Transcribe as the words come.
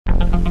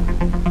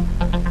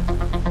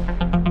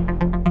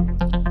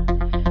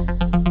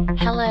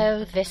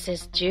This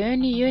is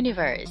June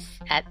Universe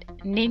at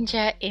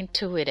Ninja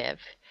Intuitive.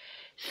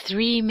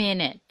 3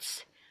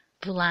 minutes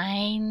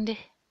blind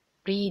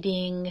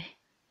reading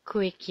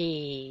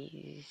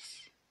quickies.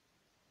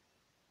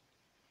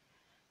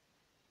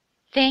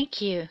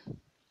 Thank you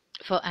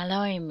for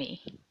allowing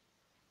me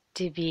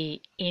to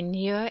be in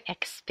your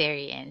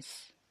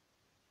experience,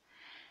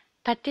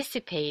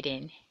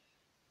 participating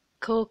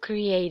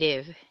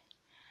co-creative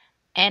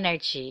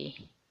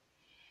energy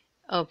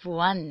of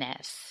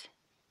oneness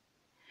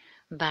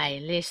by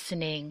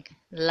listening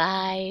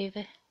live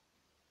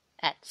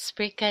at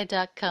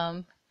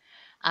Spreaker.com,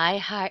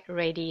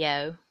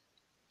 iHeartRadio,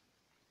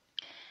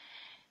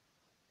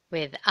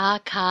 with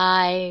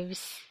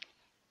archives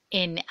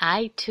in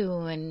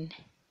iTunes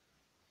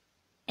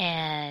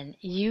and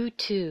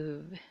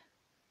YouTube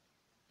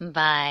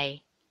by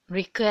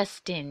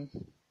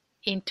requesting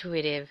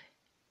intuitive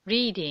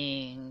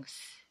readings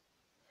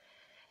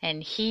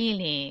and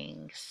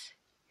healings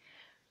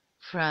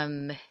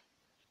from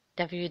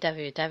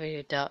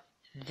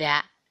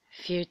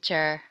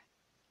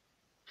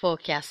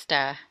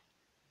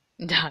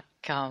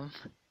www.thatfutureforecaster.com.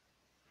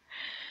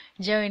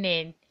 Join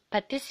in,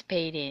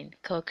 participating,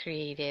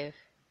 co-creative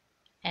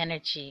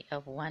energy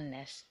of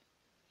oneness.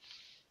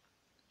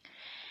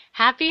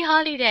 Happy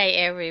holiday,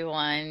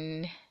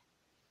 everyone.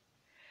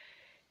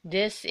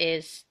 This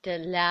is the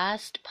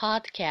last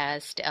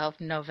podcast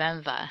of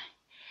November.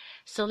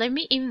 So let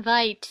me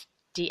invite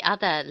the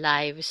other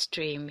live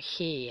stream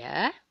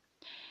here.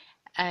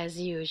 As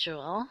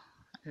usual,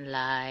 we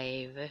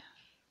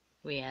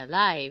are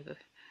live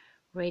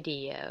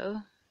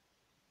radio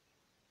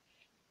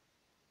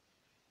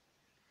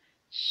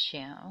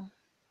show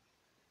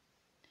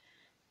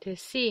to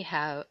see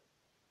how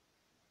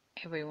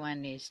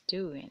everyone is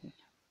doing.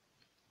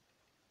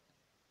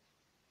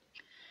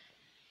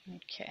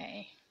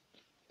 Okay.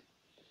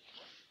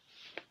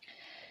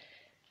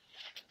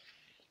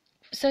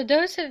 So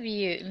those of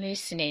you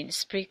listening,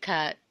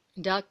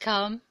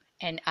 Spreaker.com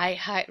and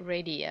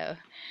iHeartRadio.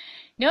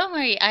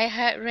 Normally,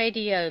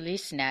 iHeartRadio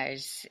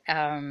listeners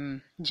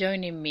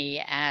joining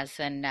me as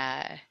an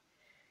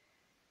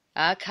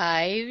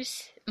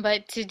archives,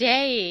 but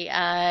today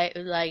I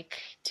would like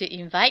to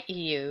invite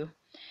you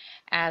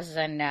as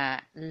an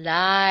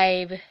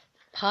live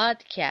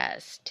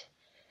podcast.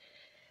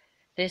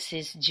 This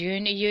is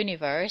June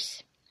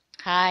Universe.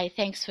 Hi,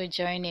 thanks for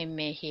joining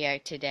me here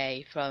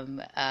today from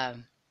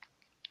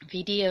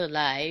video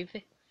live.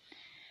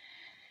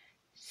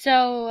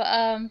 So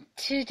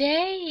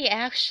today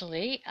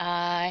actually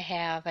I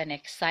have an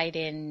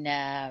exciting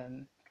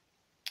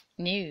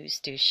news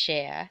to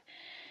share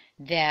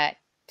that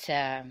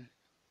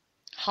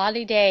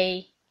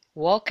holiday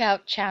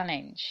walkout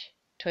challenge,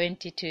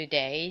 22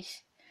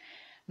 days,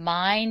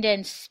 mind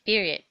and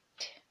spirit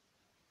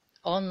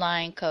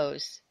online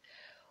course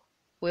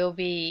will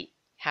be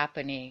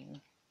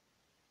happening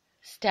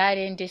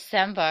starting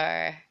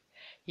December.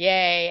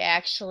 Yay,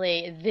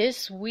 actually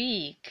this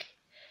week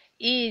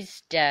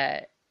is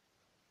the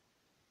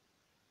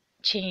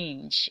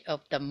change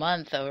of the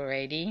month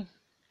already.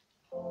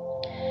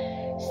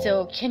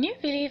 So can you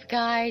believe,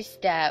 guys,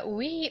 that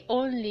we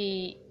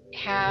only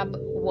have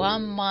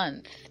 1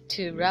 month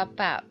to wrap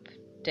up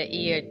the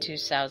year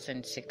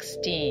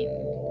 2016?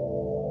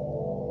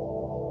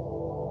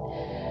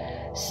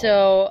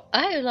 So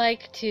I would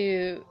like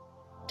to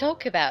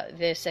talk about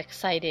this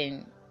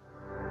exciting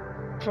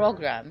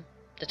program,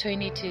 the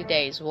 22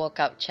 days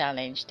walkout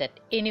challenge that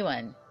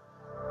anyone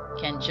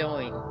can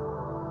join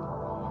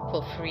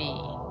for free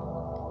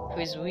who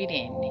is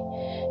willing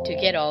to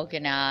get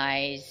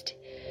organized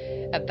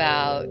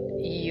about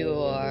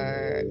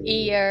your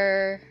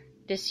year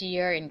this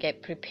year and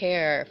get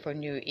prepared for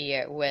new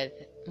year with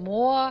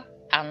more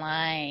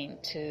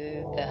aligned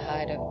to the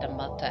heart of the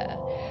matter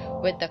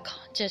with the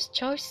conscious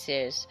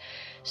choices.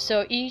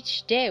 So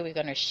each day we're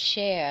going to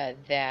share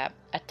the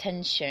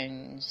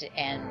attentions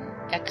and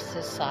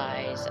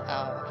exercise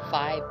of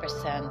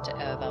 5%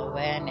 of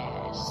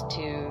awareness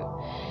to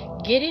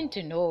getting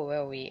to know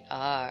where we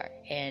are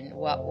and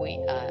what we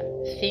are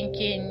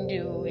thinking,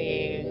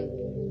 doing.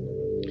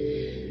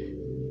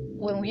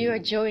 When we are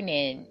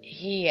joining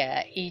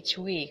here each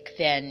week,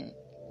 then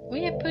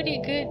we are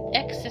pretty good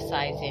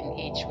exercising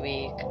each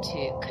week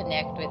to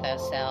connect with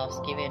ourselves,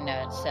 giving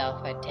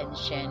ourselves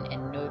attention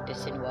and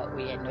noticing what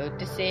we are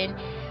noticing,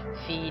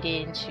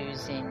 feeding,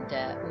 choosing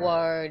the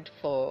word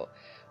for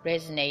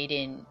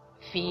resonating,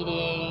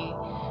 feeding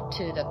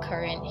to the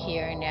current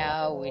here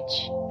now,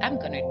 which I'm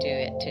going to do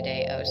it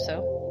today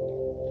also.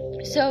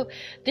 So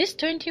this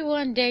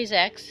 21 days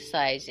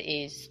exercise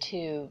is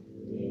to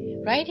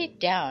write it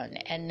down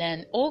and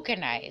then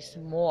organize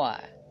more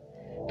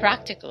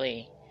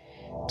practically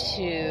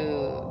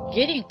to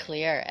getting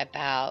clear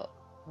about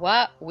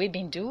what we've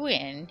been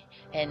doing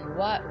and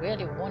what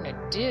really want to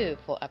do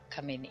for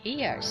upcoming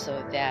year,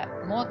 so that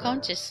more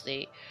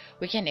consciously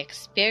we can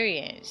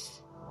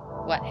experience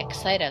what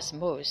excites us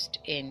most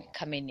in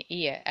coming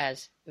year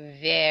as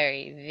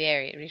very,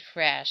 very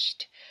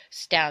refreshed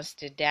stance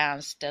to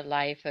dance the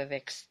life of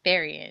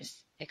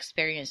experience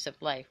experience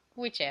of life,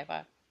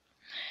 whichever.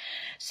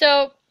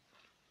 So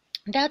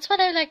that's what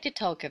I like to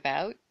talk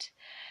about.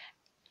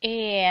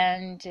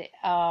 And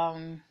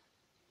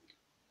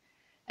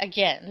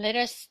again, let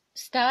us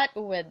start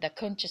with the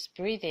conscious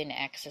breathing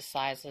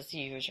exercise as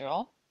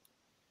usual.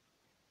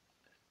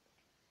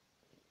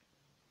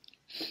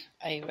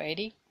 Are you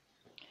ready?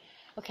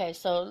 Okay,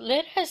 so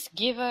let us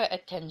give our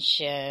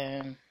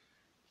attention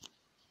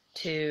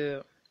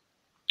to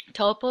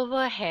top of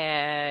our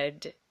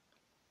head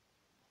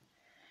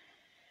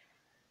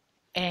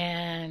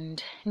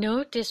and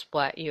notice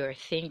what you're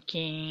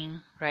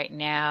thinking right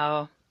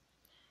now,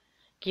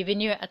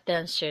 giving your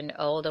attention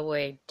all the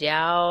way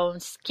down,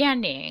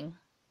 scanning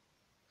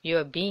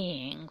your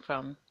being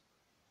from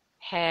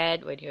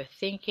head, what you're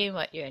thinking,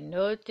 what you're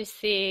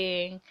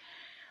noticing,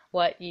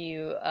 what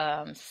you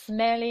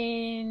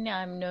smelling.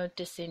 I'm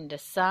noticing the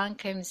sun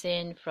comes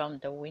in from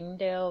the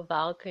window,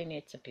 balcony.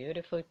 It's a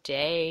beautiful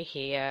day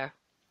here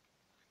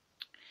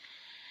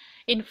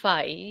in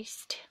Far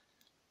East.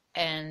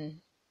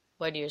 And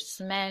what you're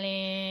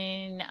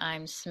smelling,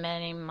 I'm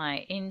smelling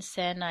my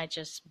incense I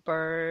just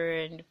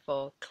burned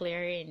for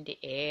clearing the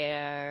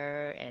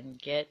air and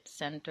get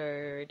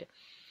centered.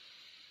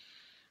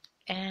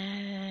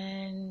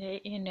 And,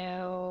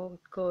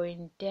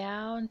 going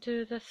down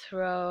to the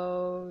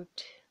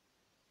throat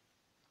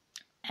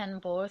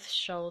and both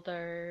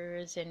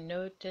shoulders, and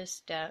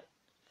notice that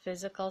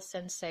physical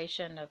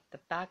sensation of the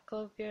back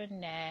of your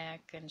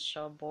neck, and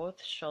show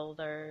both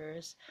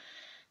shoulders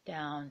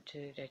down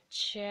to the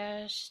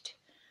chest,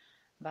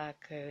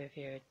 back of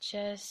your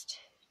chest,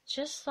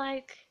 just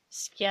like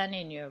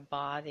scanning your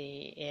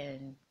body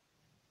in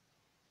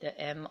the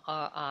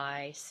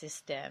MRI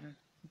system,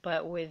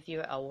 but with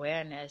your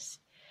awareness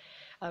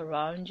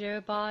around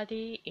your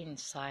body,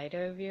 inside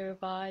of your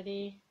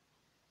body,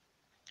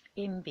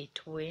 in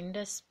between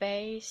the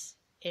space,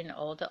 in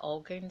all the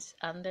organs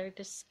under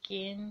the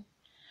skin.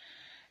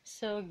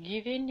 So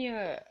giving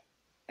your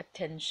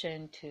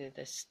attention to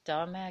the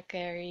stomach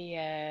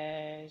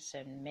areas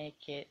and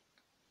make it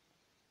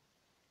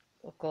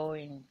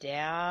going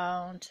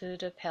down to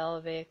the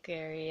pelvic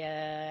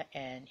area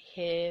and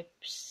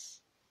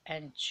hips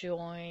and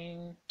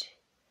joint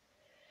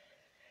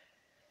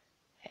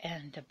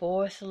and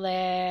both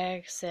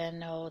legs,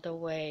 and all the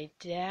way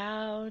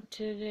down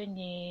to the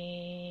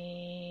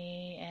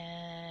knee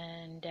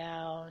and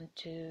down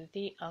to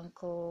the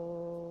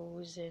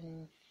ankles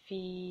and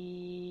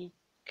feet,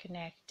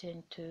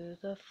 connecting to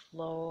the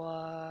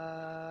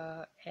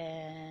floor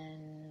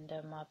and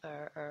the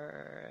Mother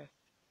Earth.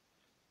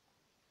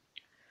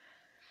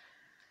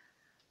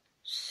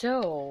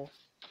 So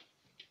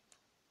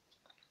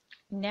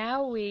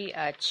now we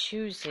are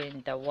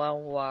choosing the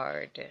one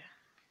word,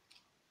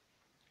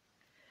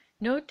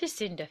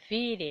 noticing the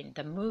feeling,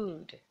 the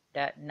mood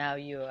that now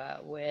you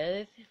are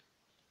with.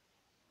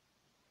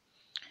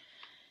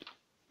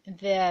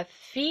 The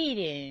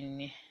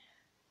feeling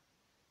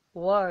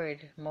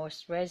word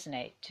most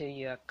resonate to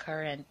your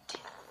current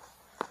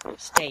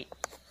state.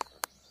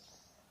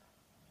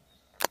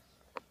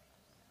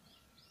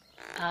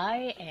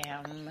 I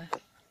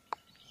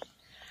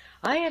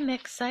am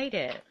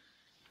excited.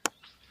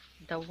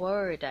 The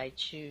word I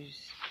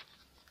choose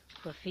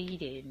for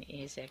feeling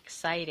is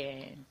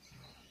exciting.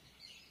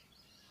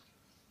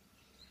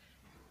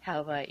 How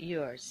about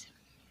yours?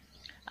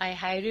 I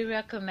highly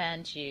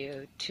recommend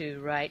you to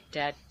write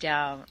that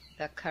down,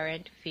 the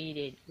current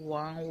feeling,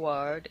 one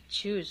word,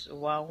 choose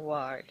one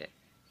word,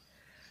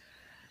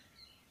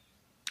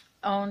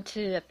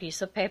 onto a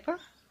piece of paper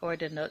or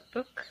the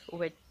notebook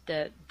with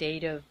the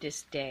date of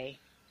this day.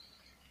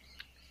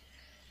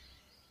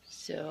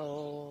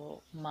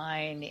 So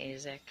mine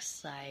is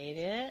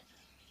excited.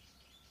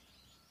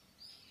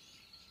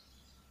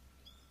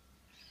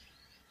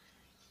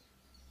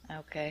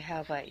 Okay,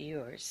 how about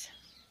yours?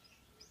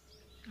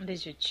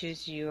 Did you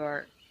choose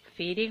your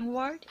feeding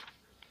word?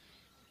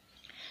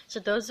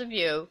 So those of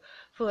you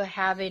who are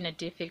having a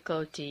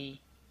difficulty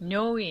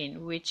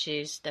knowing which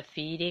is the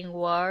feeding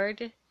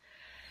word,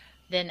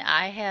 then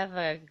I have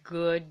a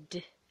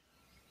good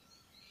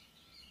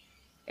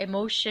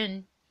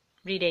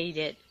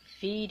emotion-related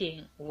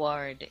feeding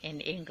word in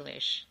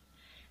English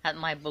at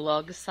my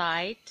blog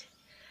site.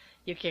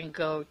 You can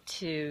go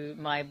to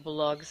my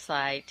blog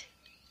site.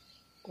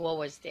 What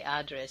was the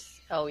address?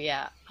 Oh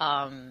yeah,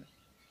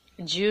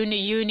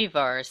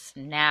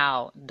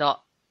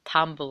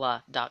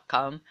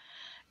 juneuniversenow.tumblr.com,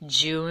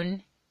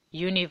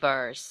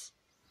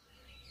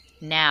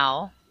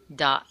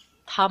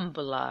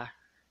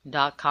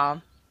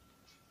 juneuniversenow.tumblr.com.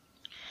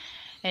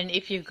 And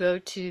if you go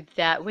to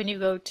that, when you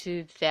go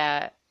to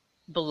that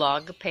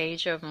blog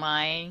page of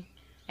mine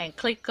and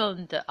click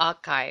on the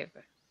archive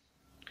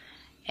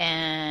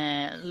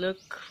and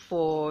look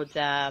for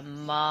the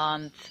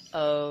month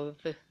of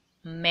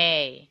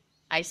May.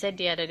 I said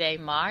the other day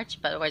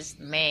March, but it was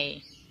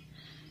May.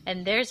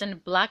 And there's a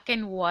black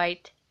and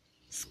white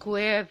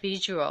square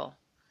visual,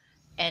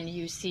 and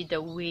you see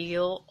the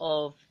wheel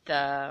of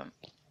the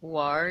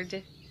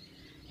word,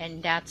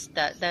 and that's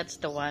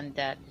the one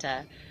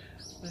that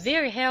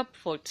very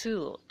helpful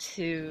tool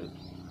to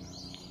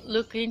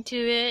look into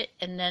it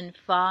and then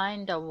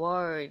find a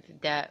word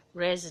that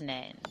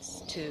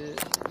resonates to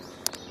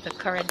the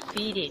current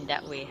feeling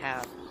that we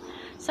have.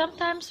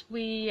 Sometimes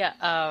we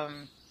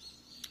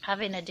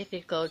having a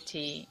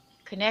difficulty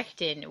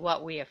connecting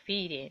what we are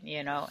feeling,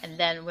 and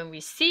then when we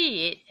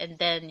see it, and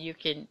then you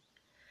can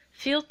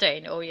filter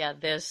in, oh yeah,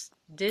 this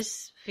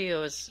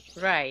feels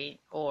right,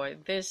 or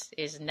this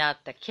is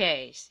not the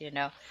case,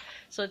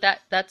 so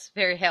that's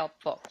very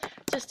helpful.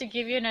 Just to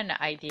give you an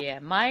idea,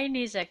 mine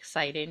is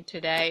exciting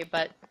today,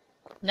 but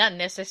not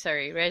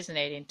necessarily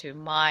resonating to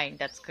mine.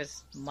 That's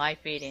because my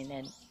feeling,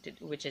 and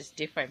which is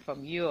different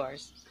from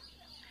yours.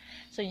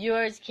 So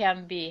yours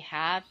can be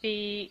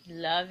happy,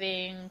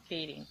 loving,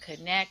 feeling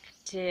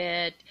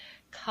connected,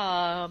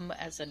 calm,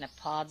 as in the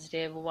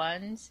positive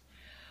ones,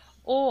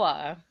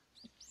 or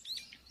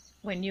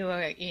when you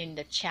are in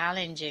the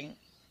challenging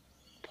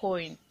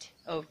point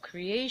of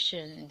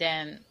creation,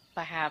 then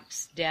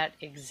perhaps that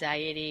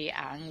anxiety,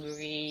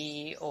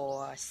 angry,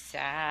 or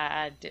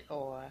sad,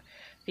 or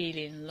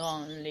feeling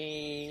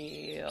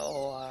lonely,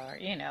 or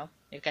you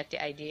got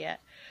the idea.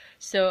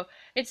 So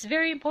it's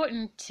very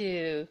important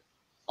to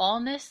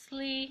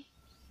honestly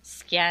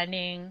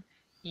scanning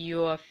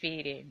your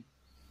feeling.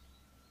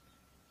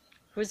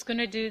 Who's going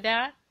to do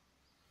that?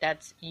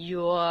 That's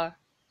your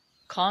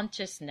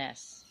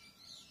consciousness,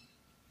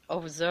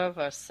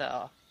 observer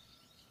self,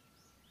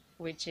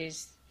 which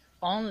is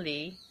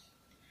only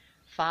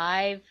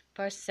 5%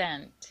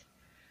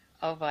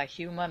 of a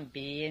human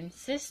being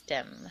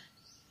system.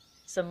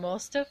 So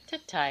most of the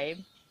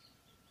time,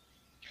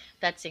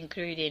 that's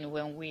including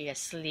when we are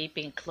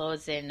sleeping,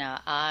 closing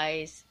our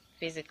eyes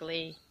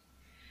physically,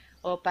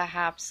 or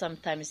perhaps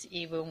sometimes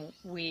even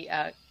we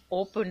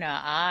open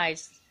our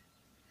eyes,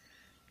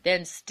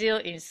 then still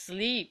in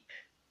sleep.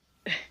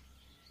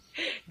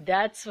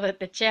 That's what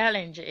the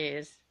challenge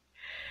is.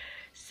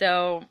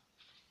 So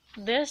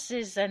this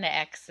is an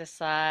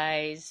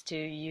exercise to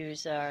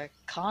use our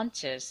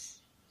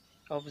conscious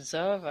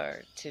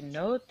observer to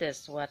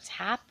notice what's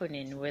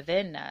happening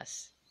within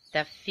us,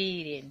 the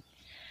feeling,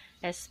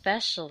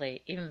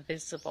 especially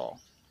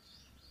invisible.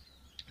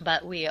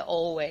 But we are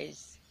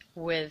always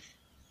with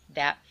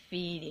that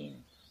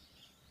feeling.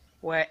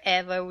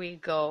 Wherever we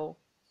go,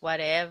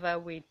 whatever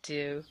we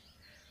do,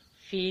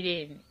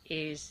 feeling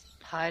is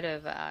part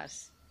of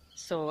us,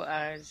 so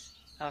as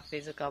our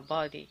physical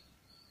body.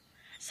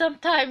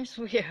 Sometimes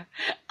we are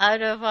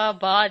out of our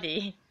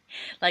body,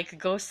 like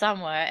go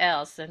somewhere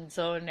else and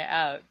zone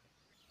out.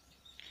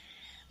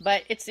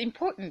 But it's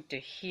important to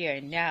hear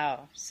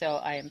now. So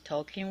I am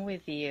talking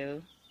with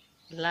you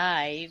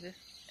live.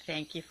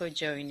 Thank you for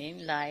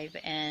joining live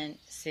and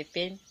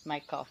sipping my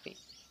coffee.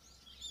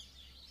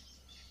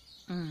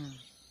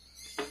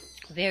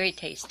 Very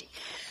tasty.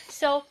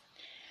 So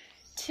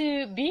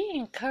to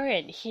being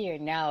current here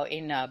now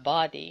in our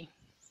body,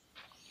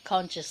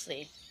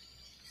 consciously,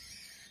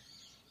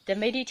 the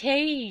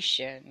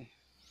meditation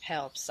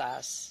helps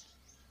us,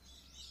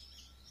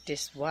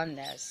 this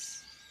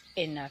oneness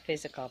in our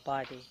physical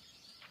body.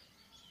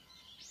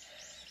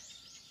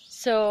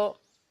 So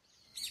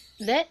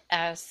let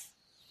us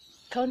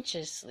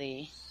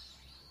consciously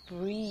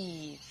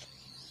breathe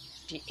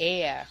the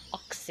air,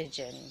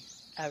 oxygen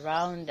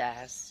around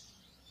us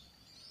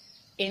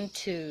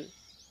into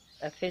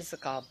a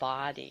physical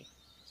body.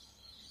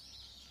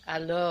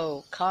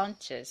 Allow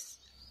conscious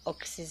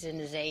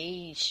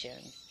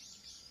oxygenization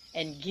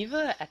and give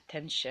our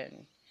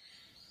attention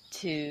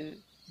to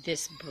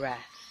this breath.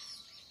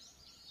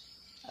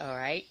 All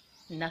right?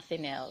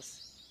 Nothing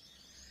else.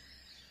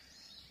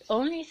 The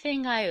only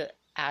thing I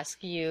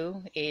ask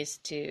you is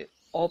to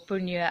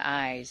open your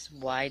eyes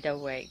wide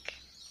awake.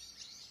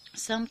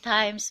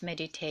 Sometimes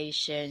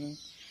meditation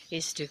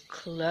is to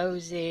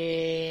close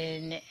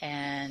in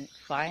and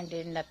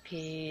finding the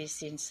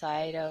peace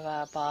inside of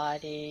our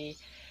body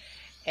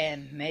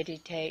and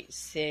meditate,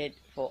 sit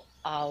for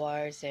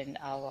hours and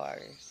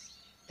hours.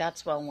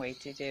 That's one way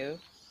to do.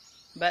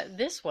 But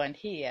this one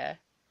here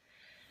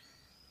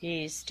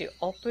is to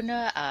open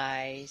our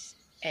eyes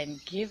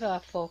and give our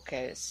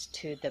focus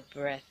to the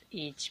breath,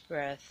 each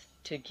breath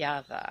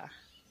together.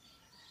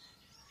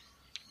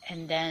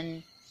 And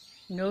then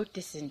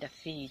noticing the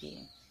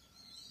feeling.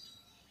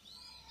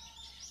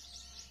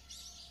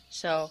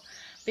 So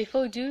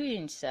before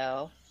doing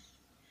so,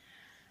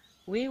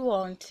 we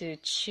want to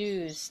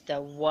choose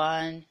the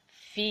one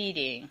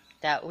feeling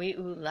that we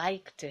would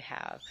like to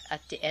have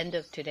at the end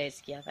of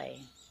today's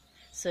gathering.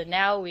 So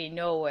now we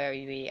know where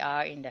we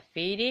are in the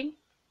feeling.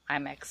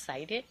 I'm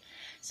excited.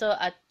 So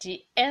at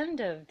the end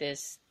of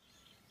this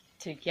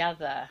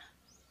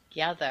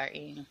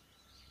gathering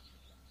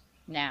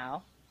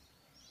now,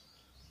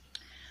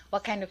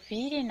 what kind of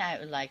feeling I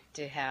would like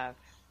to have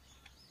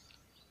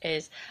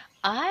is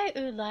I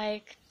would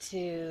like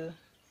to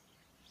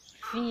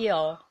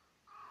feel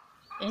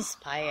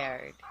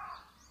inspired.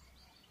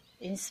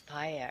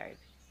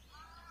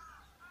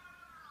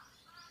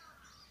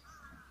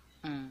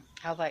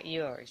 How about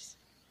yours?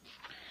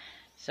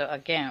 So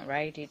again,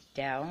 write it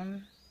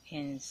down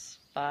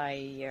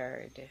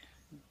inspired.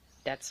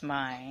 That's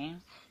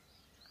mine.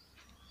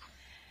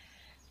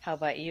 How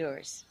about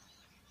yours?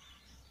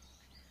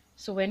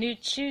 So when you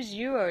choose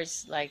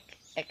yours, like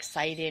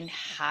exciting,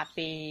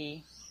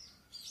 happy,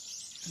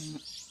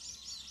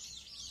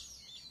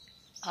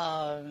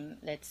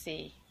 let's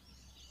see,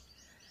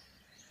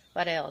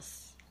 what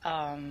else?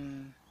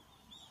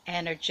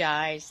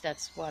 Energized,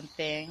 that's one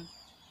thing.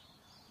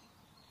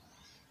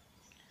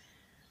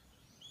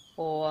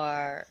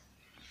 Or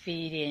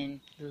feeding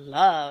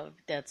love,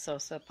 that's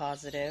also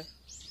positive.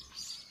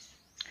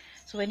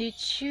 So when you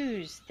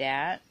choose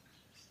that,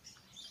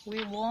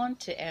 we want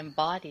to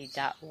embody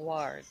that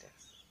word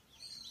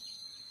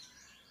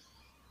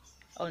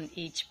on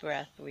each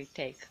breath we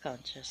take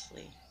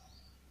consciously.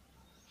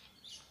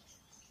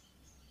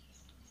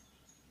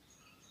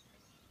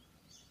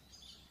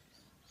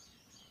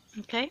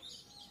 Okay?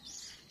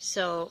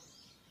 So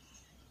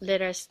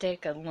let us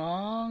take a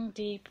long,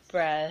 deep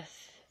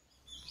breath,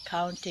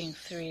 counting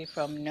 3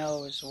 from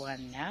nose.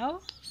 1 now.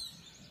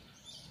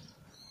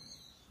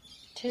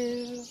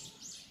 2,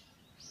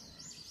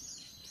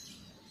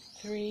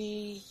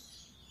 3,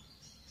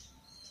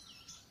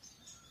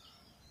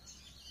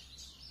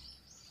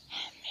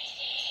 and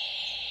release.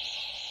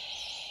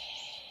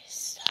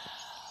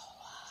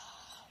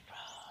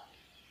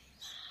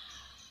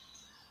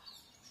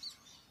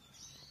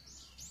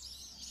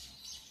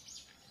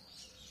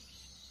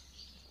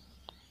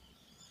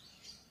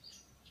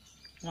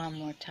 One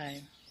more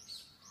time.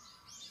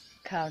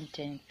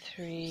 Counting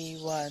 3,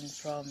 1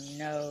 from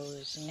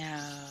nose.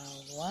 Now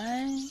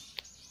 1,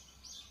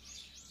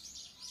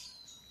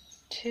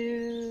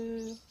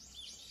 2,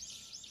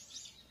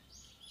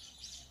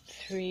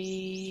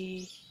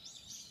 3.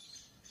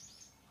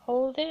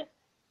 Hold it.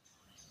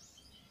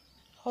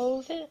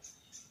 Hold it.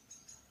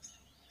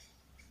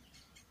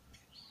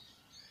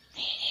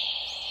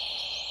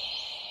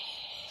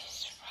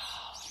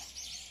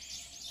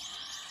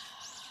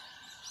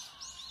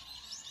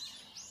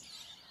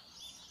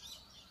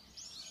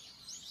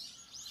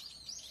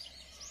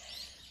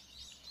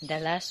 The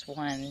last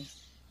one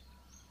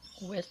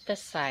with the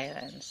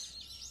silence.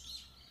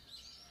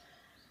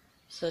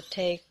 So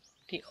take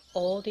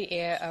all the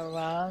air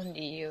around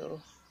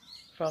you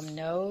from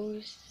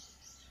nose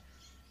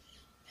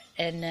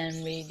and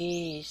then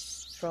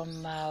release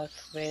from mouth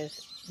with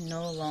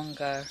no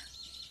longer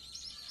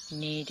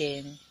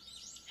needing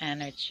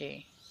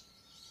energy.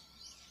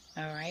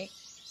 Alright?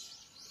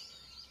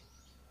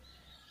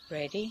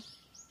 Ready?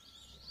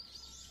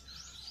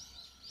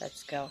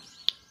 Let's go.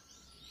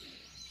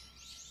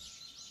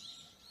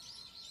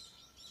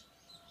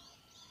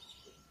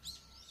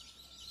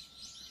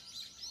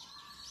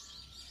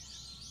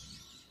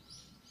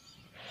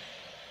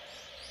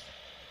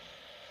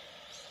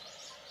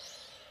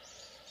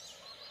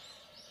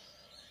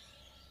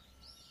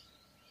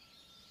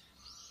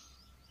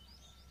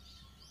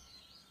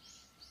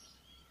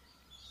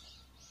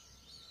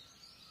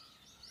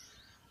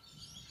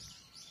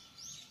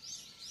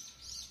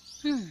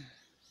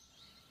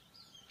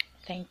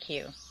 Thank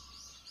you.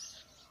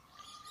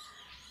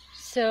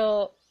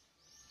 So,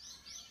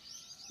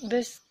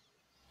 this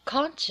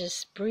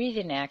conscious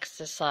breathing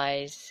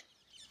exercise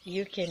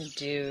you can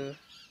do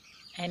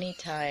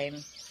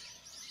anytime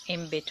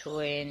in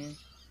between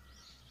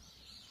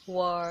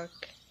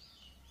work,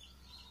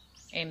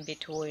 in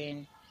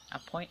between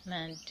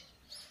appointment,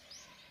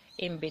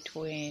 in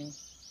between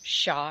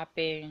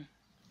shopping,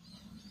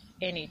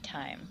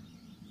 anytime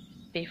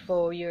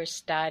before you're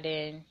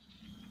starting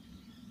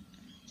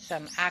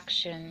some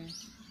action,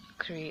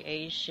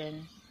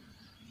 creation.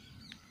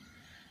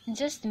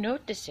 Just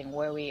noticing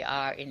where we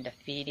are in the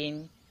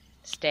feeding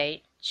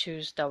state.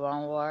 Choose the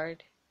one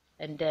word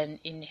and then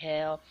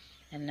inhale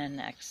and then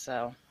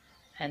exhale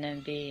and then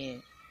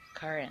being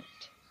current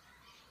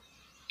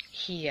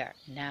here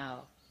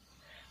now,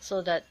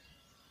 so that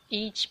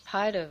each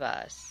part of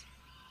us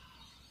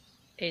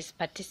is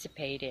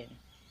participating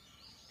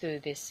through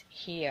this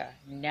here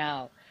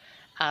now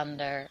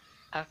under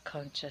our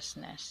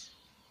consciousness.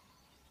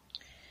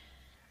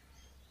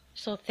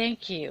 So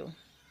thank you.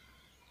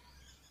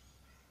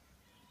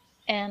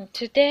 And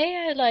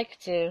today I'd like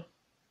to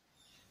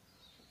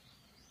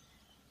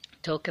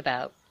talk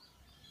about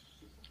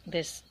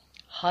this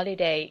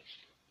holiday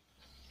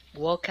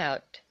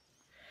workout,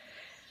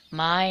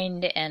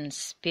 mind and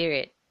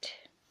spirit,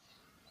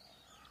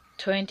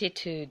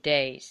 22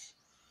 days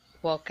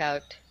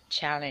workout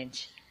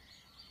challenge.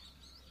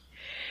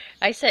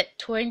 I said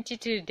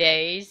 22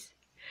 days,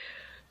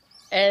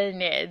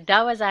 and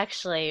that was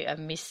actually a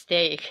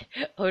mistake.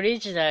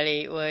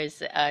 Originally it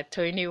was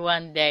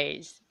 21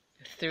 days,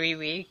 3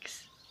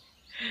 weeks,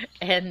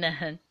 and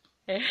then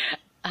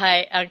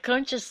I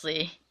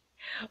unconsciously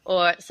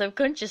or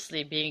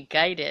subconsciously being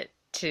guided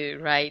to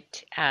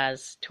write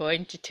as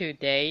 22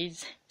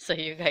 days. So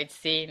you guys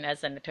seeing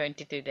as in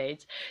 22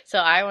 days. So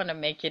I want to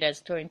make it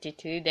as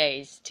 22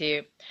 days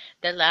to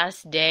the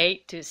last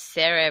day to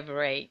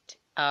celebrate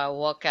our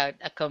workout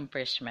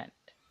accomplishment.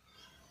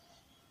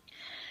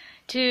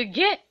 To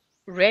get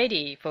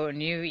ready for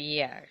New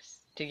Year's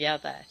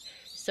together.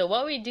 So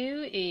what we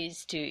do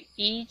is to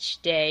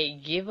each day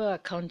give a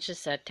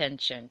conscious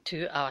attention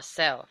to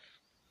ourselves,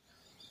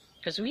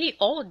 because we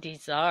all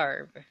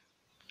deserve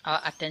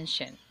our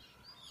attention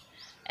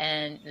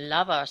and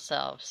love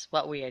ourselves,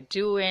 what we are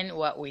doing,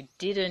 what we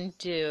didn't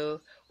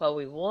do, what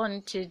we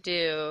want to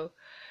do,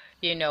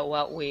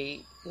 what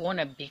we want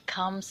to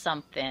become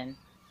something.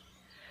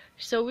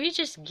 So we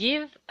just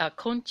give a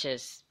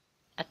conscious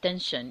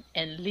attention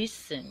and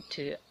listen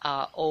to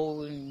our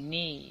own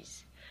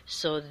needs.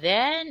 So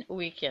then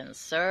we can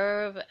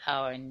serve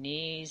our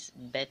needs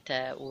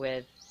better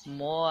with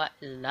more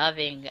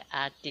loving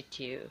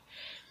attitude,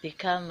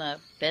 become a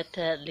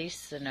better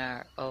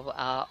listener of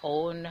our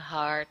own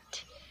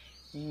heart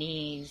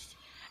needs,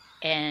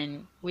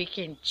 and we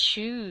can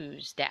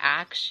choose the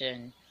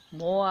action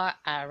more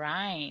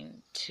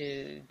aligned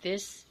to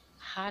this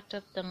heart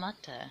of the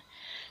matter.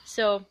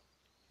 So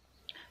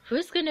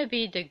who's going to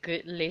be the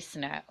good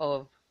listener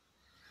of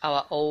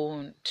our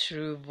own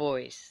true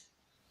voice?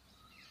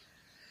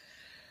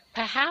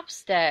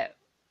 Perhaps that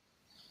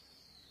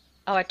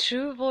our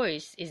true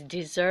voice is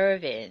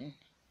deserving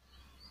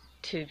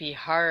to be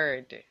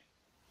heard,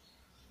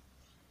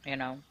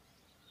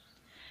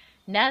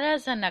 not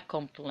as a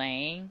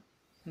complaint,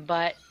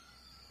 but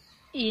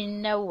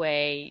in a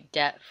way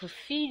that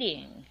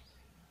fulfilling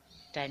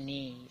the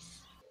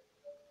needs.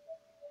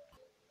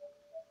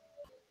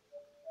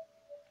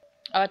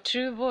 Our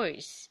true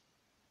voice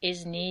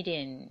is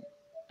needing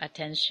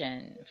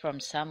attention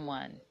from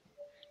someone.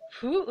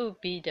 Who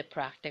would be the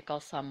practical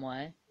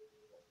someone?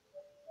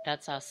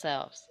 That's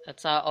ourselves.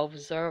 That's our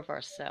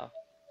observer self.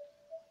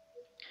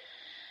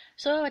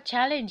 So our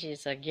challenge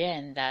is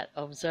again that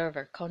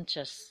observer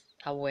conscious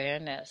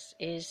awareness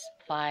is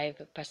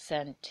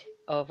 5%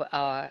 of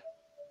our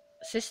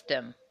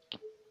system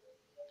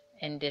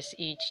in this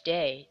each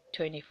day,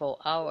 24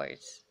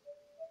 hours,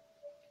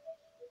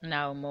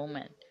 now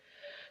moment.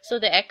 So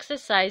the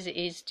exercise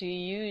is to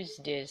use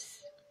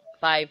this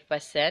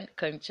 5%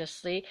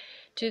 consciously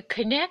to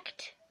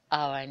connect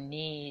our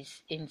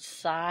needs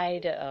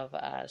inside of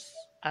us,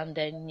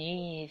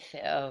 underneath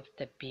of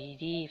the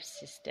belief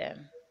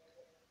system,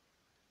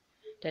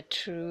 the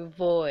true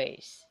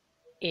voice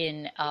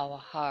in our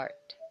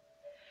heart.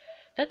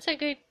 That's a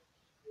good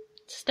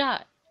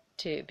start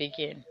to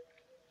begin.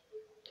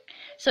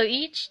 So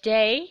each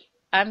day,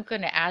 I'm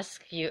going to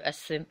ask you a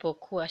simple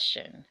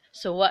question.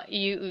 So what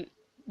you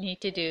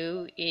need to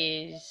do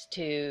is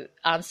to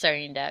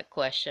answering that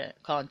question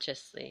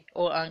consciously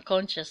or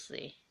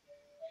unconsciously.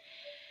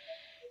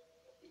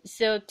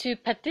 So to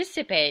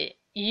participate,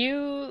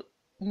 you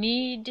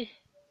need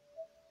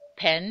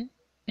pen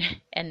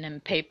and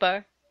then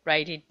paper.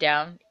 Write it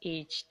down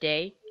each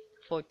day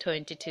for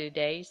 22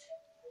 days.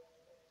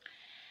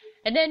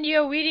 And then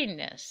your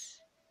willingness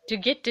to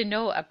get to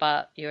know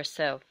about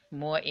yourself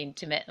more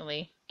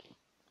intimately.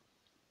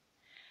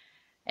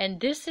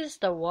 And this is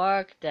the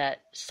work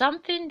that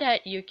something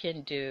that you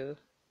can do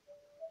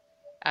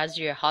as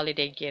your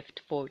holiday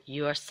gift for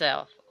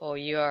yourself or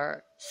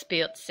your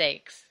spirit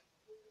sakes.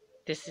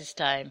 This is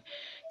time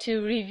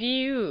to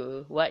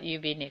review what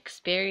you've been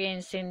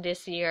experiencing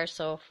this year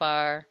so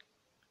far,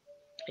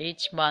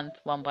 each month,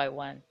 one by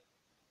one.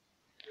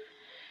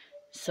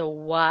 So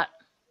what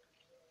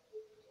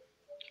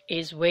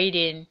is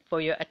waiting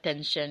for your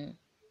attention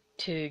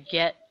to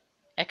get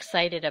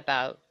excited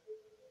about?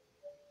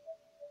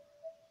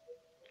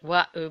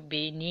 What will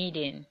be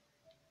needing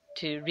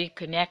to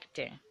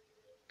reconnecting?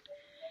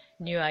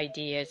 New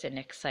ideas and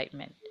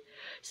excitement.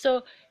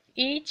 So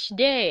each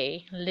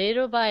day,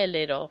 little by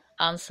little,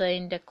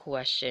 answering the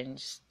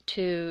questions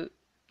to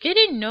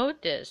getting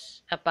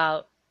notice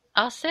about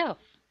ourselves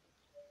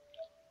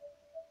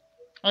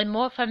and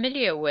more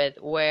familiar with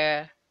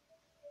where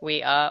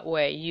we are,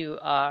 where you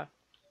are,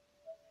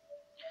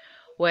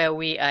 where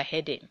we are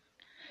heading.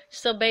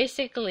 So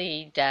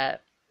basically,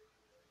 that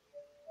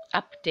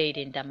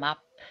updating the map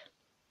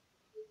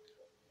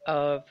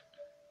of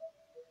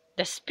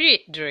the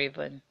spirit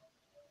driven.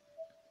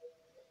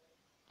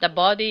 The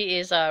body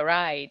is a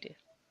ride,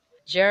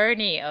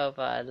 journey of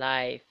our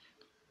life.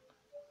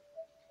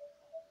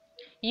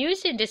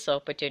 Using this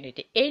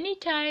opportunity,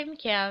 anytime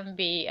can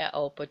be an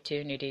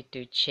opportunity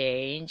to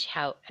change.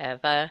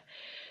 However,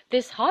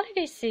 this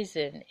holiday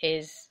season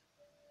is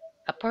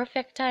a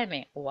perfect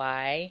timing.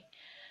 Why?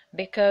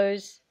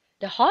 Because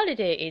the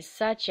holiday is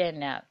such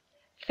an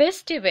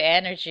festive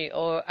energy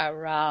all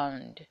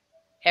around,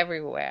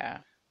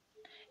 everywhere.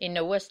 In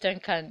the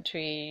Western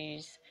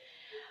countries,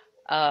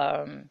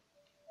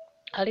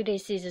 holiday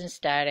season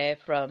started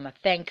from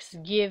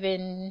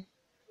Thanksgiving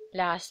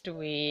last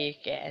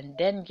week, and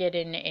then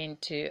getting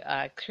into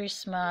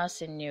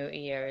Christmas and New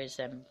Year's,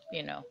 and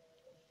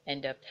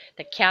and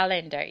the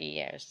calendar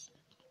years.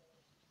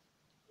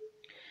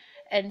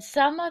 And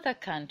some other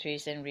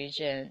countries and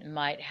regions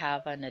might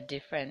have a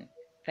different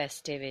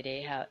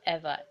festivity.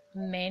 However,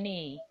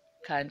 many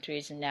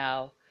countries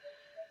now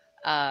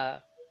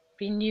are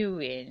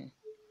renewing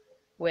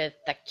with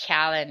the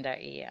calendar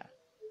year.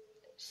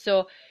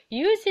 So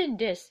using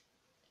this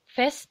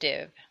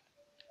festive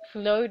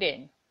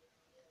floating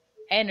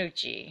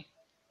energy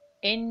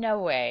in a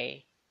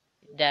way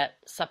that's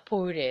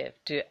supportive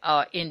to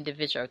our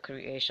individual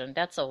creation.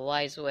 That's a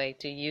wise way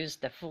to use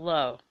the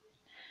flow.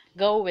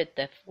 Go with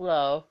the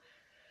flow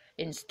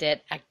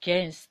instead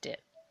against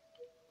it.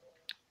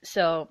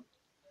 So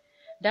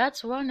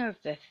that's one of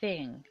the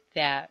things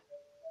that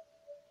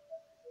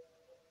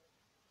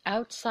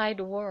outside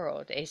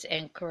world is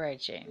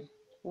encouraging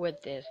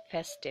with this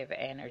festive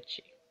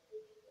energy.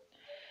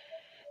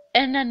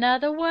 And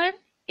another one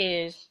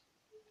is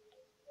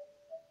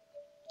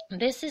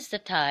this is the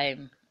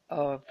time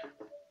of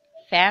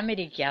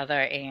family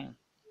gathering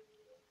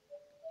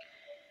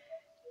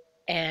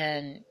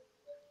and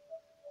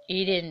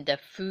eating the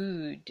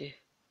food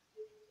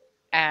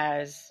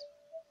as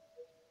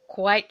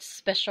quite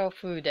special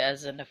food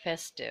as in a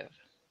festive.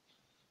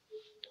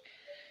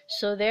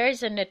 So there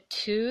is a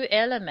two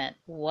element.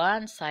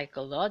 One,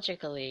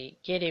 psychologically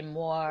getting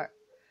more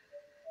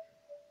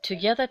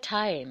together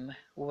time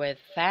with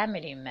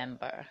family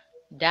member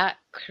that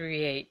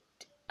create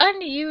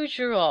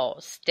unusual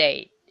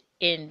state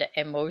in the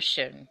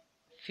emotion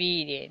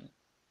feeding.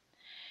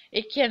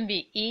 It can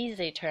be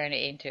easy turned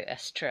into a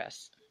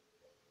stress.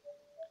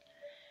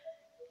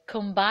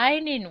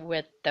 Combining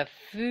with the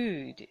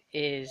food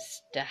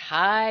is the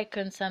high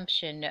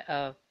consumption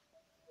of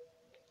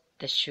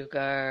the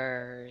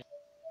sugars,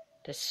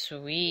 the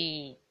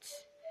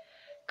sweets,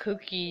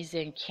 cookies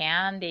and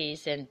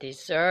candies and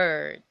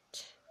dessert.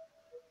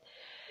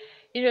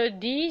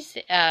 These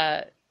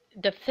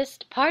the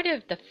part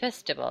of the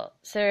festival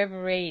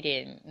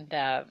celebrating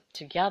the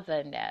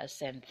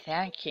togetherness and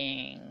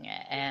thanking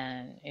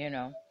and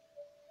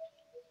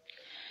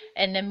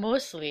then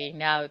mostly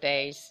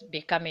nowadays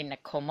becoming a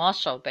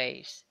commercial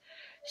base,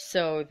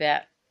 so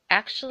that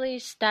actually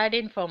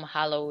starting from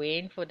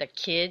Halloween for the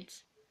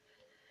kids,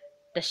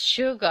 the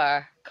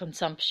sugar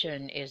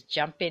consumption is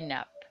jumping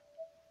up.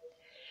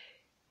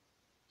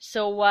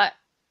 So what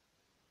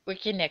we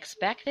can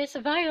expect is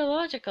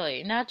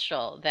biologically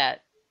natural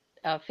that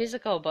our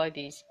physical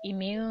body's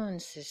immune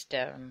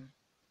system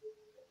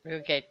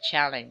will get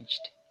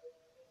challenged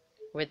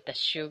with the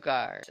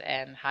sugars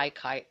and high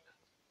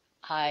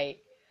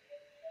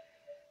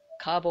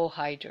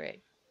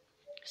carbohydrate.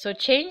 So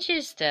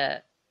changes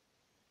the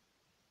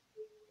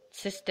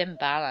system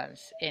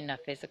balance in a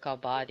physical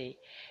body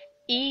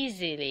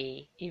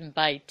easily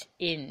invite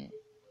in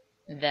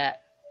the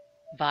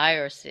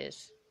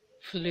viruses,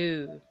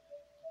 flu.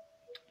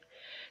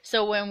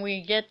 So when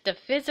we get the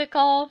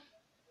physical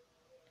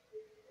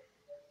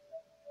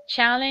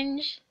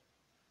challenge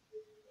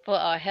for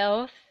our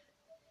health,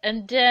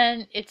 and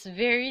then it's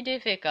very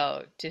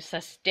difficult to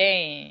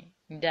sustain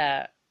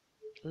the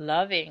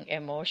loving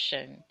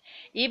emotion.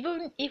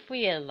 Even if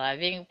we are a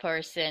loving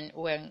person,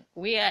 when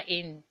we are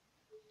in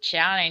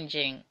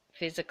challenging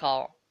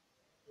physical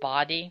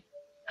body,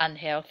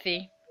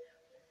 unhealthy,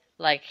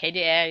 like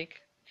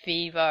headache,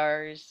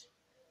 fevers,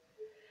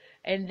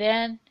 and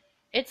then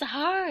it's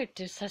hard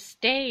to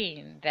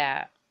sustain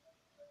that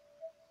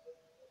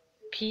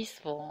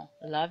peaceful,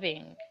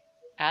 loving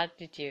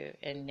attitude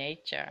in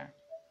nature.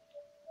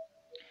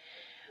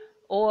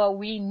 Or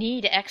we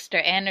need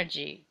extra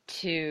energy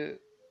to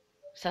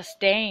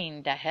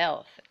sustain the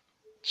health,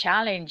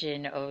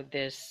 challenging of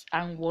this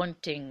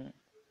unwanting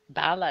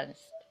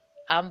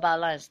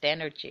unbalanced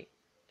energy.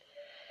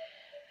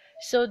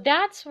 So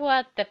that's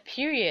what the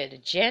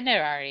period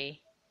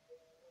generally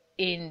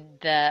in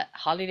the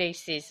holiday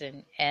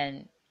season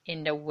and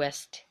in the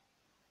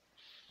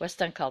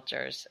Western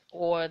cultures,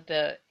 or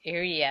the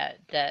area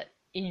that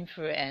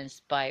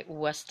influenced by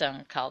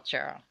Western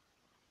culture.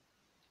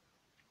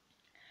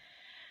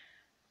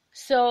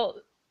 So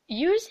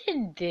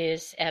using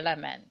these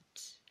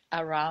elements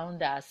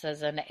around us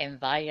as an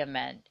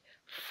environment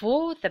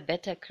for the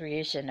better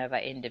creation of our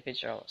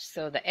individual.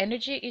 So the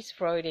energy is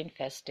floating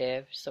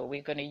festive, so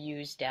we're going to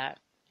use that.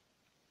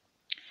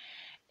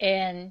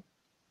 And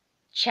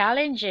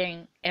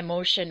challenging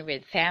emotion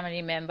with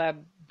family member,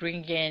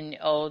 bringing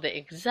all the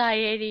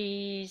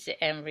anxieties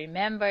and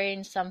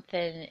remembering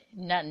something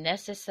not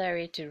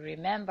necessary to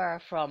remember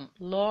from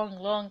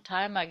long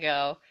time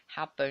ago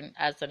happened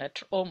as an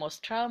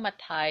almost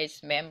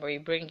traumatized memory,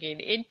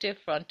 bringing into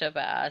front of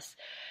us,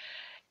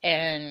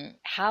 and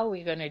how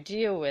we're going to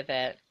deal with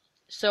it.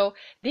 So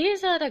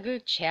these are the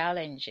good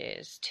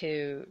challenges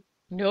to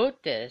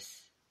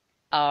notice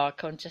our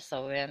conscious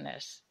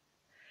awareness.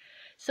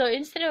 So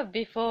instead of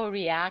before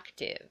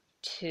reactive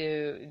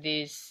to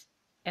this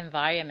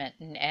environment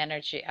and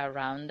energy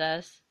around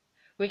us,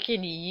 we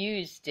can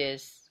use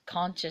this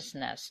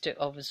consciousness to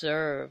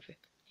observe,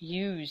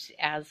 use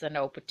as an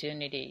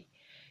opportunity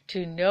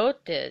to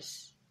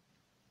notice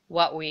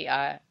what we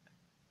are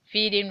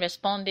feeding,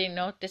 responding,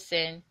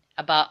 noticing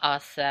about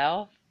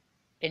ourselves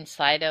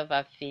inside of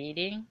our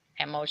feeding.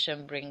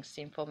 Emotion brings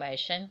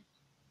information.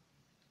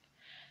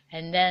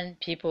 And then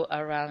people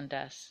around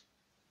us.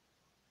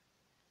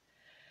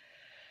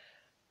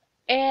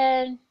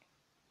 And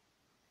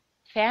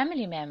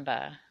family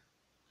member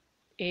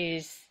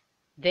is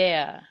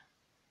there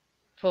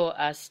for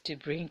us to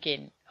bring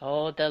in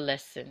all the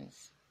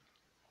lessons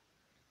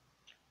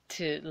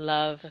to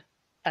love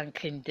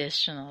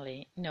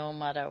unconditionally, no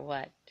matter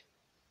what.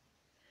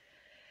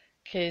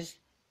 Because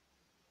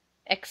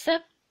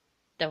except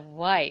the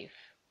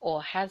wife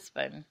or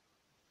husband,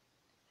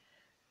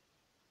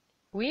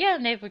 we are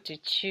unable to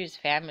choose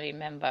family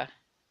member.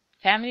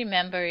 Family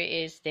member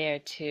is there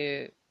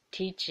to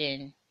teach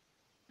in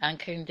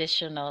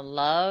unconditional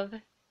love,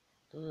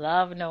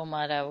 love no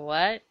matter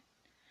what,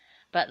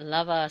 but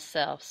love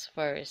ourselves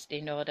first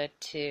in order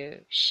to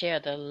share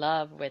the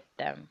love with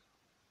them.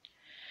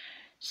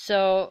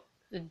 So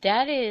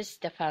that is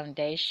the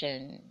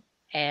foundation,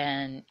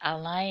 and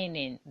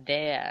aligning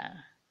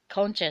there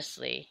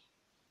consciously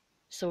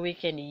so we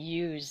can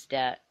use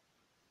that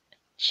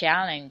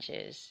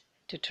challenges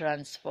to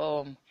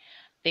transform,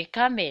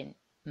 becoming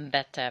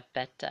better,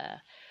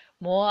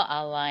 more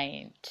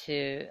aligned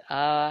to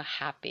our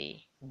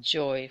happy,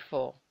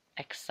 joyful,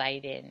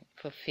 exciting,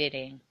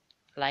 fulfilling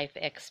life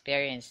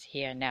experience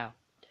here now.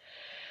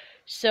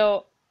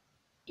 So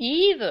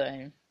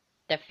even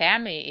the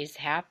family is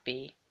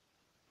happy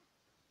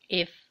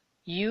if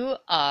you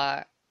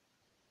are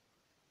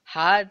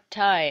hard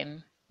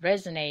time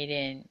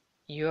resonating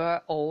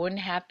your own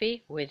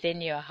happy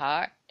within your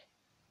heart,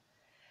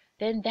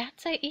 then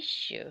that's an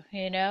issue,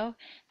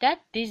 that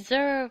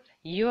deserve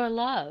your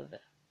love.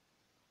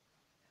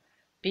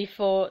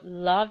 Before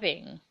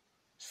loving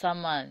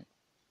someone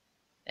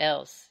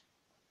else,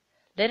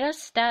 let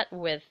us start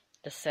with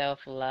the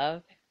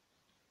self-love.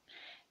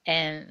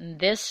 And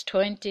this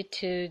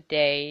 22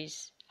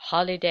 days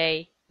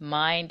holiday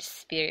mind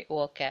spirit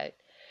workout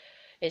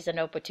is an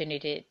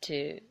opportunity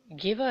to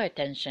give our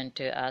attention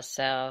to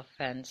ourselves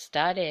and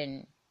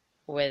starting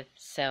with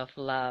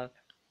self-love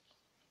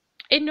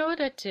in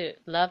order to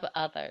love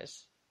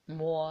others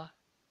more,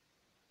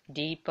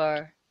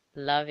 deeper,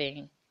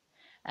 loving,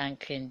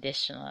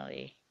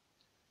 unconditionally.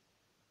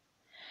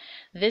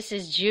 This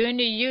is June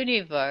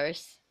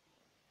Universe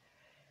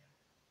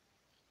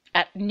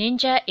at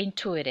Ninja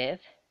Intuitive,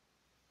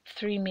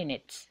 3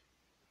 minutes,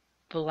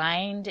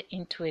 blind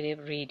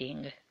intuitive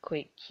reading,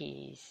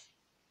 Quickies.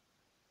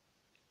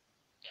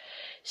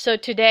 So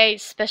today,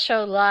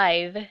 special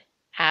live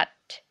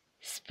at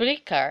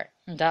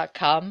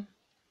Spreaker.com,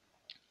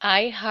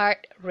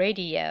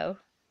 iHeartRadio.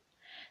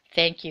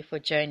 Thank you for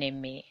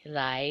joining me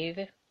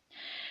live.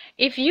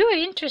 If you are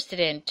interested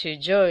in to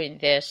join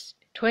this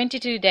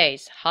 22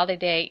 days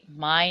holiday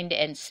mind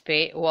and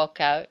spirit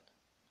workout,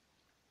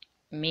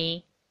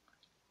 me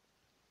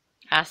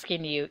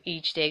asking you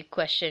each day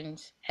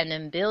questions and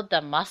then build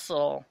the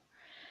muscle,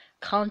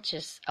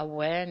 conscious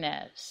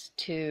awareness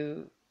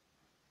to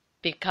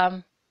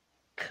become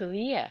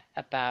clear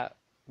about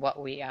what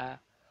we are,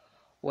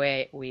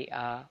 where we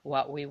are,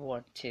 what we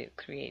want to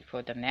create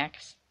for the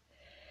next.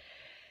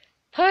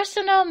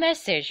 Personal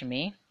message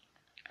me,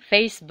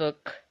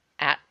 Facebook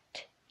at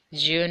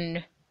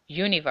June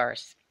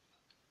Universe.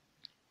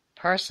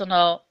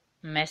 Personal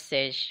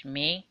message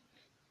me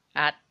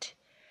at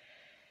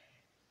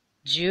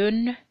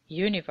June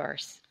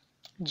Universe.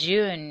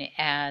 June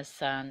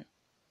as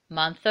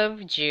month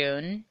of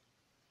June,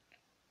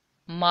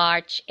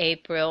 March,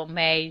 April,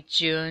 May,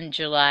 June,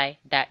 July,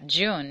 that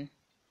June.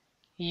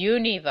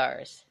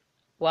 Universe,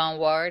 one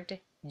word,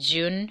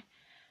 June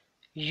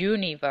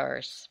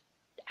Universe.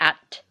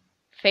 At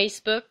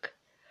Facebook,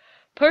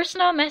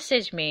 personal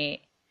message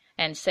me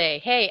and say,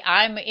 hey,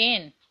 I'm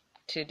in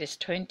to this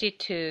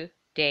 22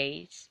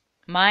 days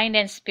mind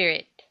and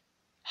spirit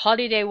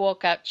holiday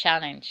workout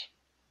challenge.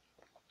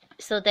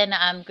 So then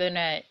I'm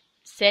gonna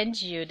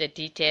send you the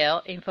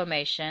detailed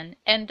information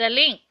and the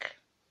link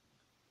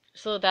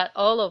so that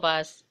all of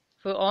us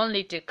who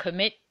only to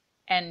commit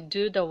and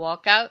do the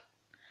workout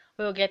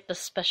will get the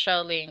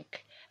special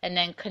link and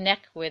then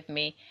connect with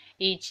me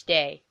each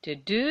day to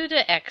do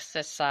the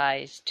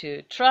exercise,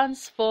 to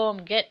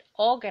transform, get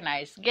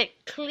organized,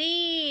 get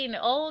clean,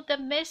 all the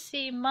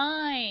messy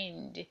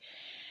mind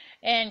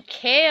and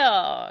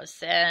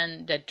chaos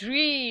and the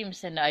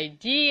dreams and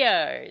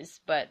ideas,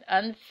 but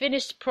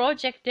unfinished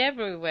project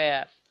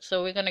everywhere.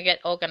 So we're going to get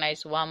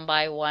organized one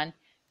by one,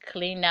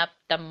 clean up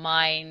the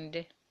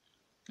mind,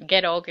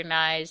 get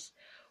organized,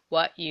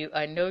 what you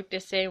are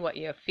noticing, what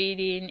you're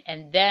feeling,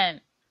 and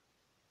then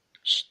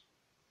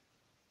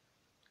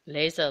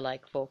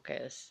laser-like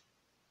focus.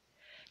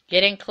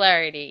 Getting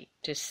clarity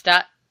to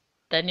start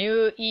the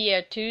new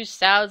year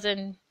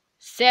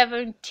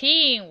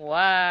 2017.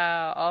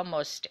 Wow,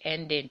 almost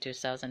ending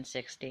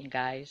 2016,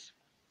 guys.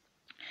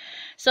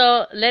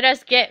 So let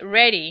us get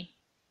ready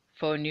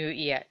for new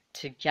year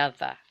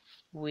together.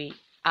 We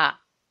are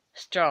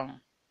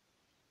strong.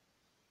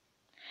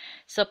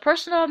 So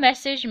personal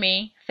message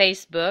me,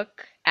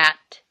 Facebook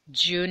at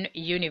June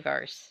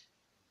Universe.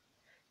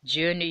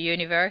 June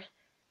Universe.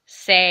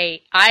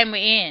 Say, I'm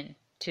in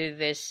to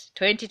this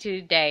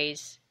 22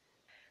 days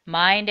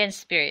mind and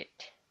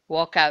spirit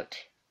workout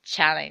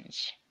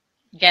challenge.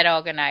 Get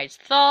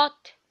organized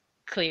thought,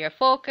 clear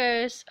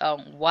focus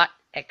on what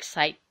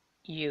excites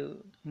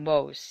you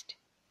most.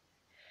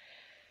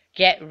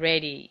 Get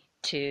ready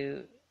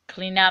to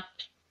clean up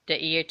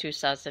the year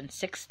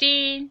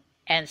 2016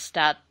 and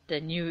start the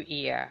new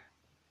year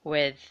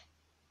with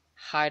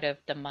heart of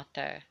the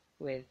matter,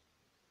 with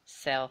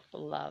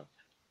self-love.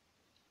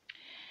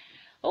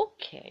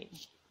 Okay,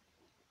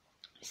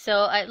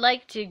 so I'd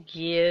like to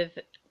give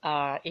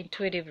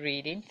intuitive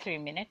reading, 3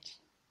 minutes.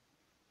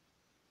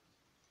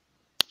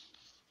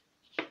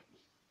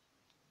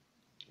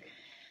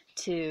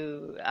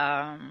 To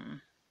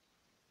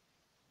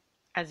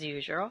as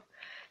usual.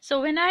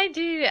 So when I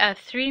do a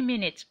 3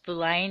 minutes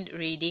blind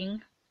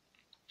reading,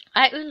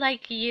 I would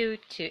like you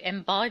to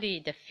embody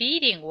the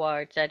feeding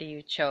words that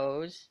you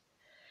chose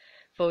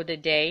for the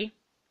day.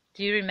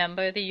 Do you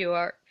remember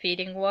your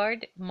feeding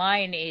word?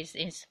 Mine is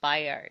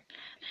inspired.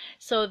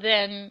 So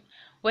then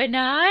when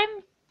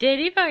I'm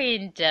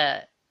delivering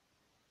the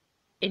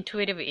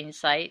intuitive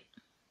insight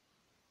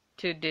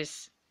to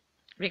these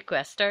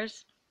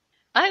requesters,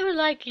 I would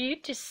like you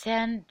to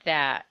send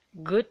that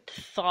good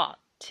thought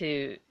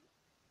to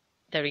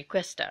the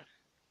requester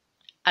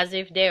as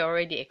if they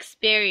already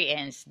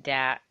experienced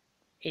that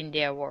in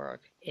their world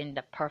in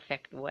the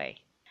perfect way.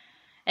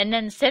 And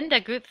then send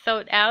a good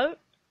thought out.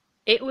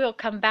 It will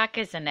come back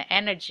as an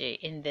energy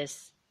in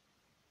this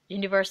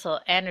universal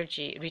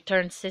energy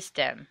return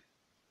system,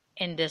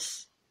 in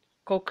this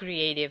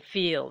co-creative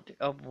field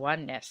of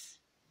oneness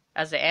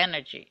as an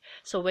energy.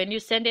 So when you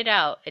send it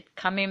out, it's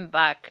coming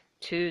back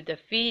to the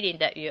feeling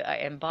that you are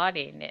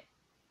embodying it.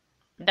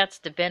 That's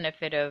the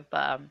benefit of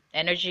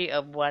energy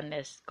of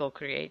oneness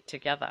co-create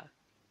together.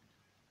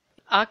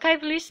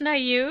 Archive listener,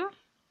 you,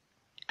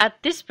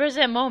 at this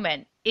present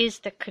moment, is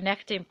the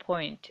connecting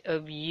point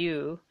of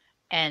you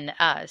and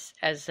us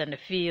as in the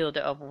field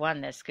of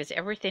oneness, because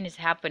everything is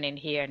happening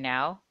here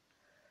now.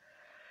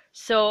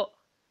 So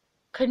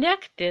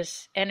connect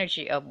this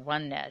energy of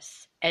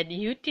oneness and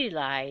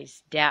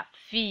utilize that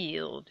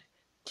field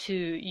to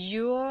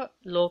your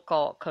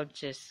local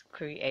conscious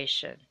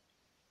creation,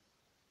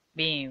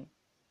 being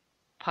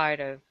part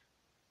of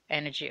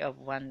energy of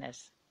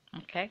oneness.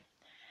 Okay?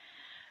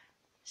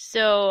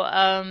 So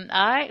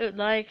I would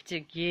like to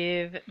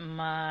give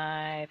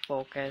my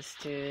focus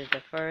to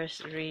the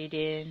first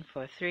reading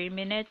for 3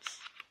 minutes.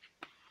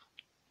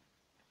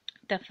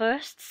 The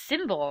first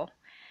symbol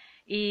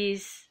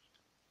is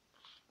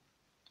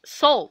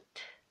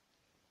salt.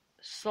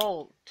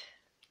 Salt.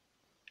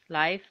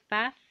 Life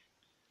path.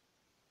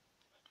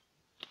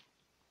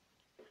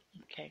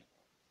 Okay.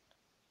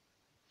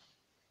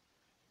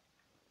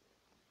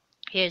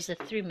 Here's the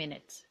 3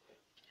 minutes.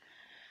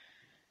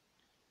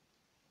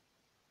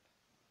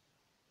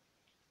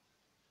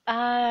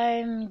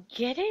 I'm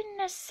getting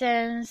a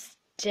sense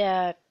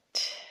that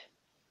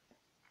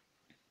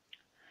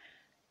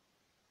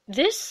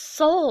this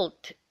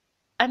salt,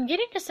 I'm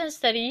getting the sense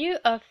that you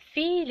are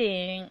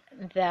feeling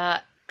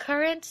that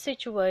current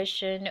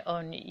situation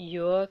on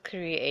your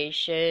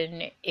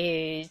creation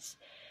is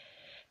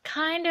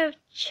kind of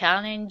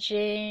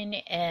challenging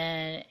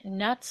and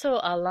not so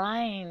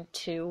aligned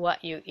to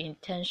what you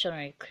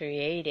intentionally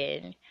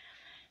created.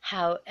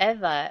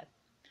 However,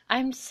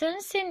 I'm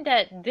sensing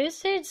that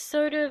this is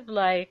sort of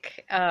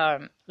like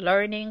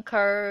learning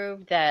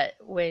curve, that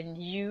when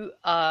you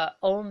are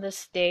on the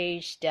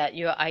stage, that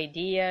your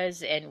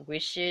ideas and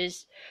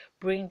wishes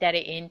bring that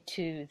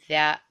into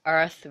that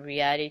earth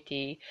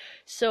reality.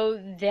 So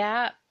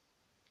that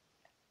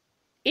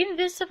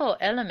invisible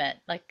element,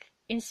 like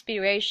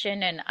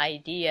inspiration and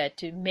idea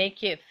to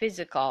make it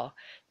physical,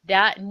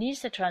 that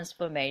needs a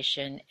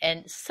transformation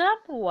and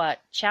somewhat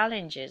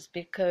challenges,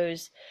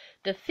 because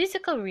the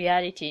physical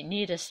reality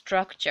needs a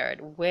structured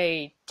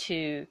way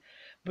to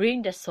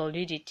bring the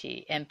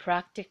solidity and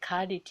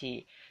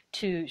practicality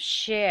to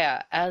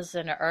share as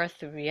an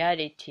earth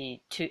reality,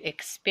 to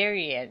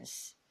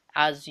experience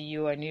as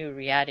your new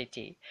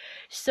reality.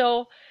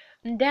 So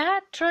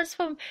that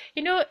transform,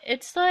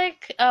 it's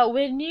like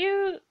when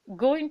you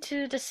go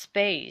into the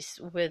space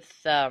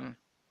with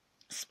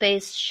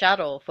space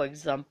shuttle, for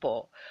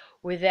example,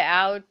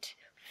 without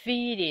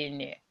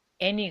feeding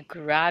any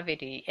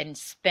gravity and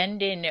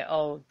spending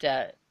all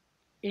the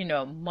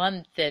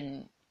month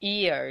and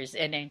years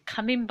and then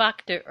coming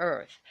back to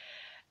earth,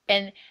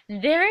 and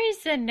there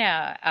is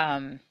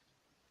an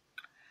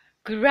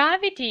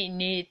gravity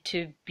need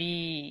to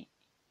be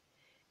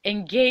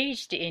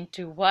engaged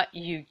into what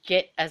you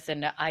get as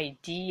an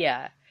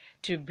idea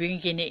to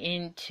bringing it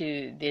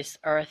into this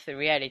earth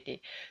reality.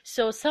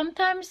 So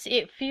sometimes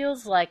it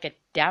feels like a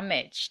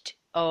damaged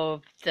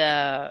of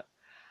the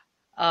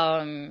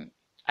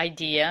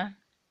idea,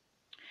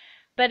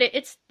 but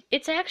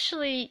it's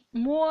actually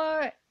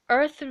more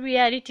earth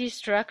reality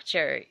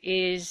structure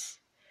is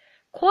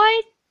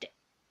quite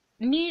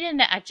need an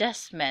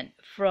adjustment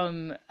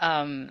from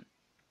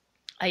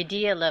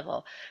idea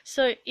level.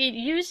 So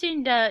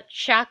using the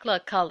chakra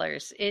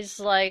colors is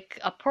like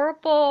a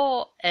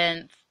purple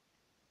and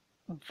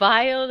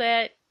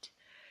violet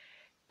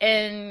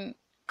and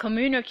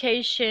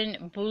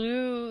communication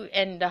blue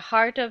and the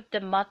heart of the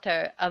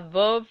matter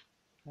above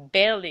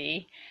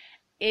belly,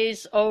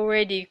 is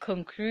already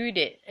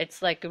concluded.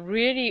 It's like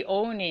really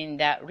owning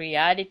that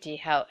reality.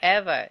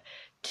 However,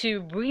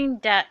 to bring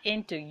that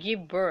into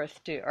give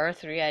birth to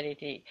earth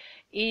reality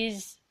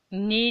is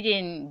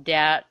needing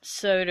that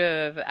sort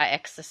of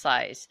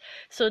exercise.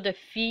 So the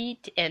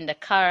feet and the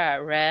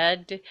color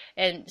red,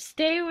 and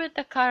stay with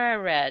the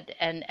color red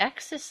and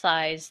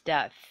exercise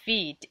that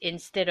feet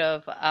instead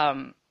of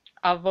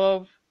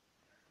above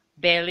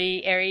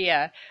belly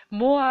area,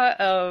 more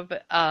of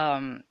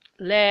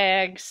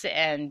legs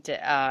and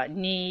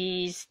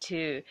knees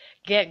to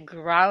get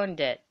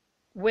grounded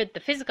with the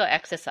physical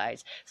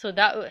exercise. So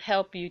that would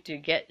help you to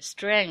get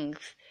strengthening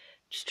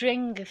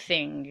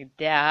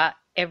that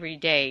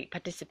everyday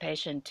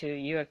participation to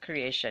your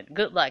creation.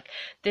 Good luck.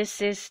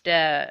 This is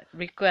the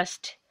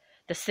request,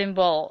 the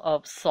symbol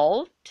of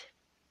salt,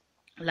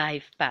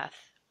 life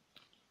path.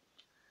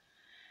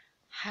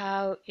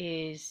 How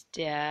is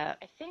that?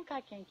 I think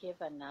I can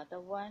give another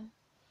one.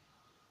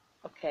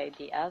 Okay,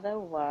 the other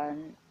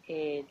one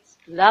is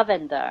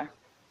lavender,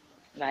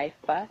 life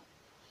path,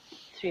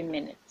 3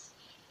 minutes.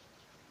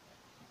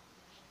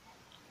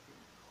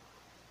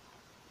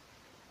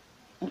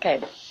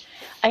 Okay,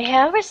 I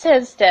have a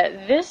sense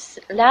that this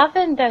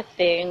lavender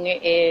thing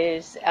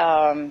is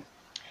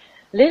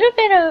little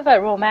bit of a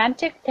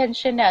romantic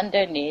tension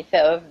underneath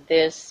of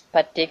this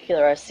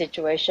particular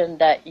situation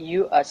that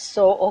you are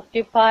so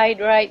occupied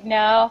right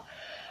now.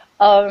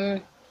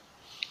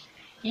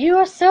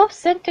 Your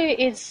self-center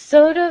is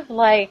sort of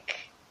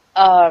like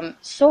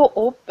so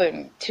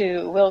open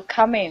to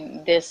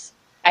welcoming this.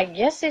 I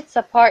guess it's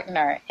a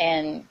partner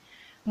and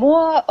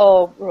more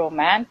of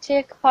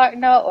romantic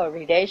partner or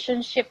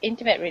relationship,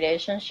 intimate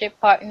relationship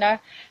partner.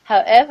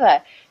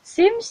 However,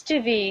 seems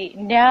to be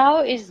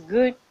now is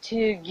good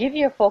to give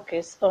your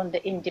focus on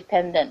the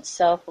independent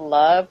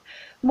self-love,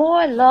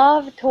 more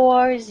love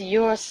towards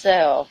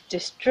yourself to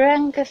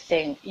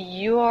strengthen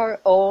your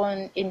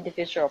own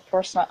individual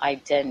personal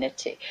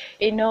identity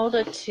in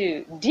order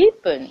to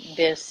deepen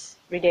this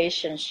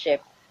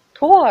relationship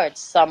towards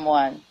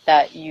someone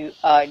that you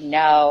are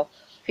now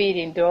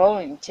feeling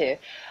drawn to.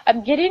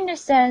 I'm getting the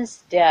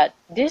sense that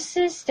this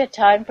is the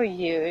time for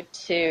you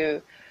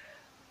to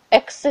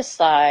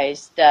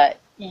exercise that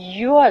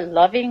your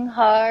loving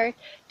heart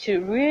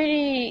to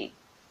really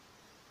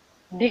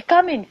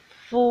becoming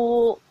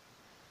full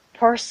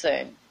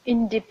person,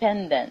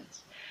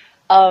 independent.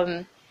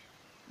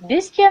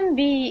 This can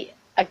be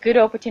a good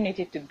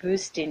opportunity to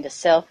boost in the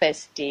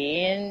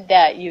self-esteem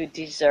that you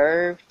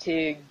deserve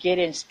to get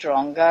in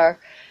stronger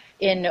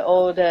in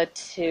order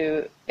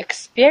to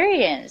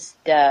experience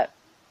the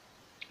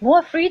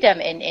more freedom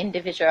and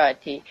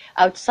individuality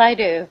outside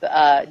of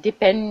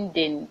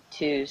depending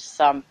to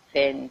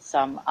something,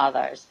 some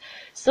others.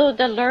 So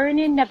the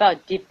learning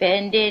about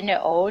depending on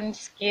own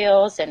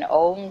skills and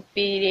own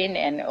feeling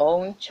and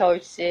own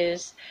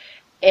choices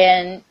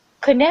and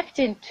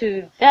connecting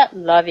to that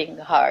loving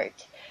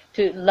heart,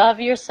 to love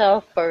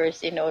yourself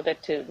first in order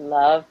to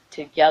love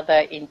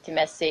together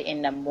intimacy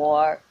in a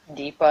more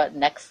deeper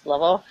next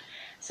level.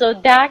 So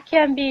that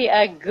can be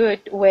a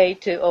good way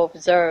to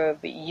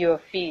observe your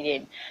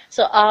feeling.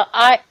 So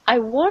I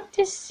want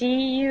to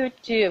see you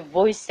to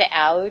voice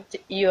out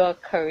your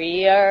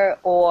career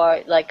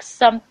or like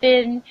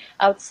something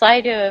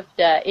outside of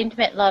the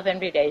intimate love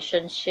and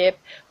relationship,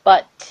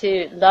 but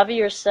to love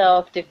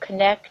yourself, to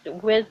connect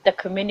with the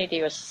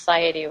community or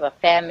society or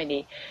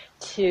family,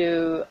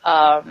 to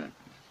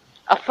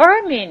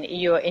affirming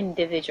your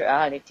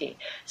individuality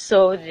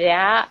so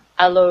that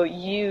allow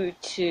you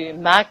to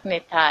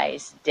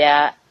magnetize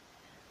that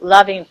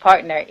loving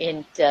partner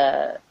in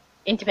the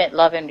intimate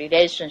love and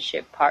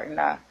relationship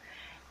partner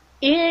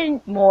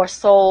in more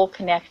soul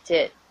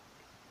connected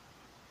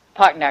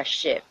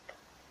partnership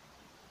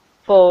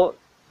for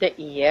the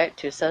year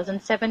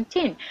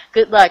 2017.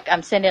 Good luck.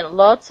 I'm sending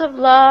lots of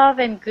love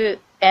and good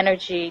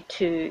energy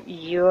to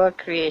your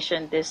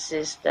creation. This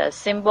is the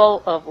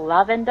symbol of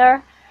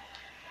lavender,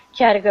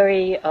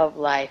 category of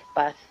life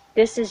path.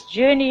 This is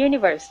Journey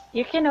Universe.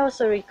 You can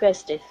also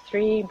request a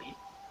 3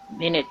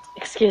 minute,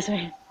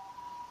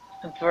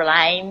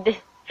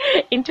 blind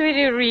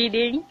intuitive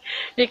reading.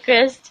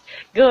 Request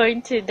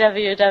going to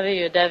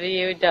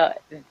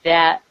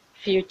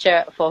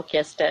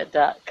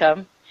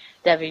www.thatfutureforecaster.com,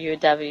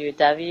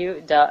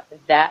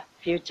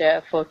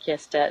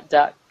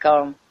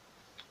 www.thatfutureforecaster.com.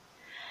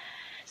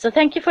 So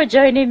thank you for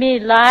joining me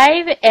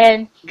live.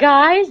 And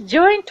guys,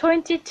 join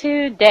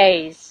 22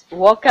 days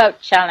workout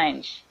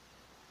challenge,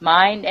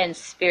 mind and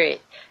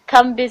spirit.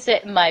 Come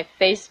visit my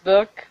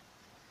Facebook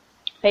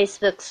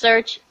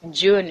search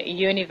June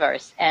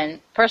Universe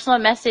and personal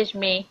message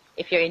me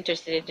if you're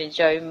interested to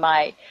join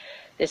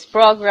this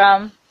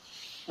program.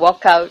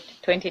 Workout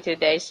 22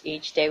 days,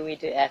 each day we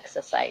do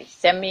exercise.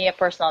 Send me a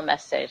personal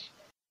message.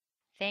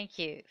 Thank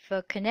you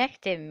for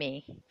connecting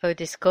me for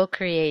this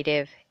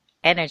co-creative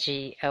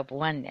energy of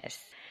oneness.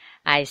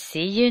 I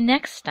see you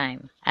next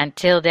time.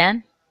 Until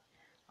then,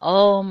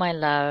 all my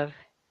love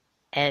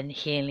and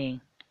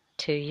healing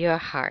to your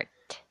heart.